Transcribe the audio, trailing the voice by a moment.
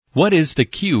What is the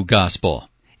Q Gospel?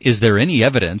 Is there any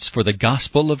evidence for the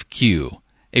Gospel of Q?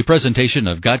 A presentation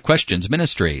of God Questions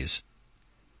Ministries.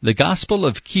 The Gospel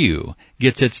of Q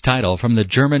gets its title from the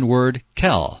German word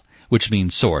Quelle, which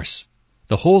means source.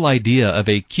 The whole idea of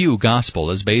a Q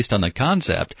Gospel is based on the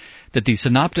concept that the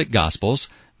Synoptic Gospels,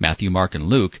 Matthew, Mark, and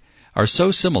Luke, are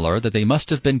so similar that they must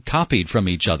have been copied from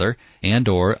each other and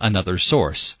or another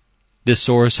source. This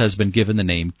source has been given the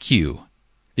name Q.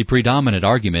 The predominant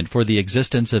argument for the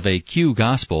existence of a Q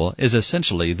Gospel is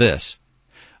essentially this.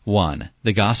 1.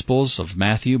 The Gospels of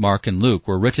Matthew, Mark, and Luke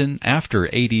were written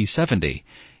after AD 70,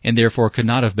 and therefore could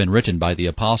not have been written by the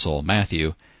Apostle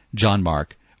Matthew, John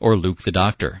Mark, or Luke the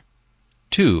Doctor.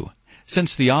 2.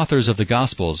 Since the authors of the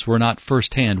Gospels were not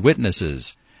first-hand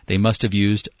witnesses, they must have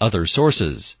used other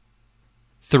sources.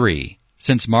 3.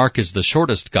 Since Mark is the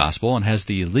shortest Gospel and has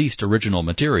the least original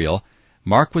material,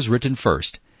 Mark was written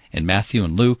first, and Matthew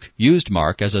and Luke used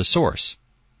Mark as a source.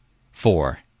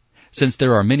 4. Since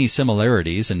there are many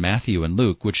similarities in Matthew and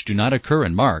Luke which do not occur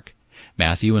in Mark,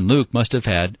 Matthew and Luke must have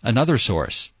had another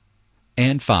source.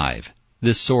 And 5.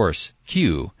 This source,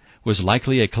 Q, was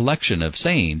likely a collection of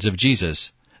sayings of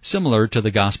Jesus, similar to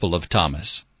the Gospel of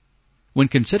Thomas. When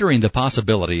considering the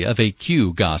possibility of a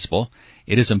Q Gospel,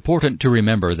 it is important to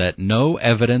remember that no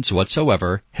evidence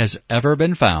whatsoever has ever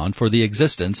been found for the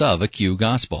existence of a Q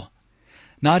Gospel.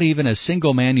 Not even a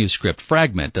single manuscript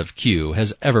fragment of Q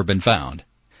has ever been found.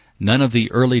 None of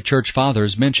the early church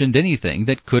fathers mentioned anything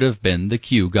that could have been the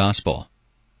Q Gospel.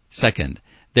 Second,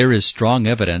 there is strong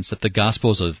evidence that the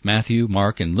Gospels of Matthew,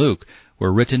 Mark, and Luke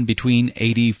were written between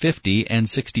AD 50 and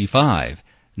 65,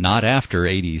 not after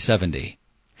AD 70.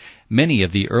 Many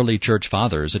of the early church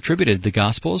fathers attributed the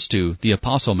Gospels to the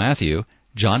Apostle Matthew,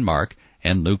 John Mark,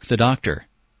 and Luke the Doctor.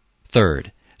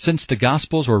 Third, since the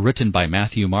Gospels were written by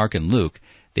Matthew, Mark, and Luke,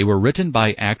 they were written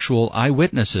by actual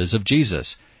eyewitnesses of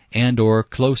Jesus, and or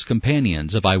close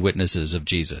companions of eyewitnesses of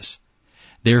Jesus.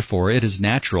 Therefore, it is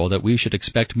natural that we should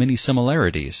expect many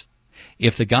similarities.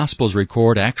 If the Gospels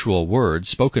record actual words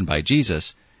spoken by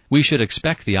Jesus, we should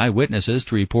expect the eyewitnesses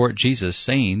to report Jesus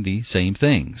saying the same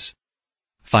things.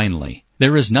 Finally,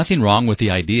 there is nothing wrong with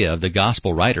the idea of the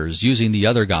Gospel writers using the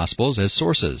other Gospels as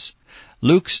sources.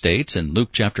 Luke states in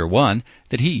Luke chapter 1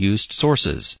 that he used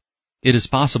sources. It is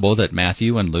possible that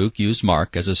Matthew and Luke used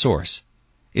Mark as a source.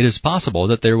 It is possible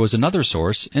that there was another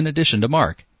source in addition to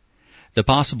Mark. The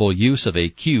possible use of a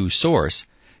Q source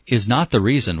is not the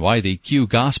reason why the Q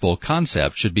Gospel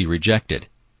concept should be rejected.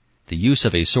 The use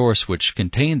of a source which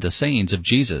contained the sayings of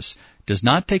Jesus does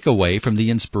not take away from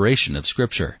the inspiration of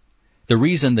Scripture. The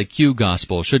reason the Q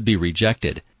Gospel should be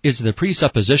rejected is the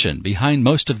presupposition behind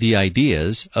most of the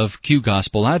ideas of Q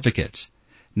Gospel advocates,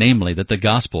 namely that the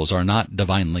Gospels are not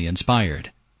divinely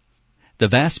inspired. The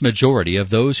vast majority of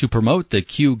those who promote the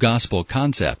Q Gospel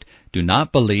concept do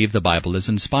not believe the Bible is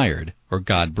inspired or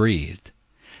God-breathed.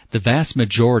 The vast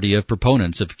majority of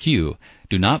proponents of Q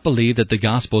do not believe that the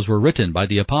Gospels were written by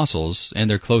the apostles and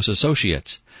their close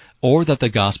associates, or that the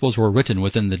Gospels were written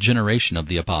within the generation of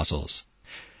the apostles.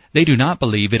 They do not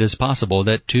believe it is possible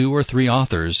that 2 or 3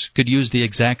 authors could use the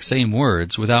exact same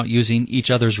words without using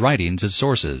each other's writings as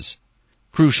sources.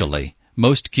 Crucially,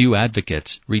 most Q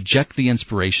advocates reject the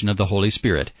inspiration of the Holy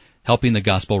Spirit, helping the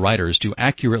Gospel writers to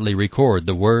accurately record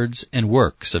the words and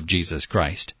works of Jesus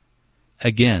Christ.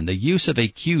 Again, the use of a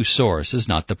Q source is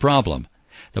not the problem.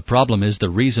 The problem is the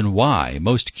reason why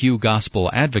most Q Gospel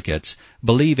advocates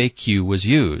believe a Q was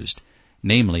used,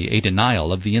 namely a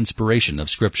denial of the inspiration of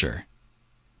Scripture.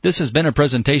 This has been a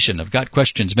presentation of God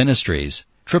Questions Ministries,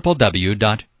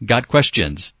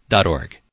 www.godquestions.org.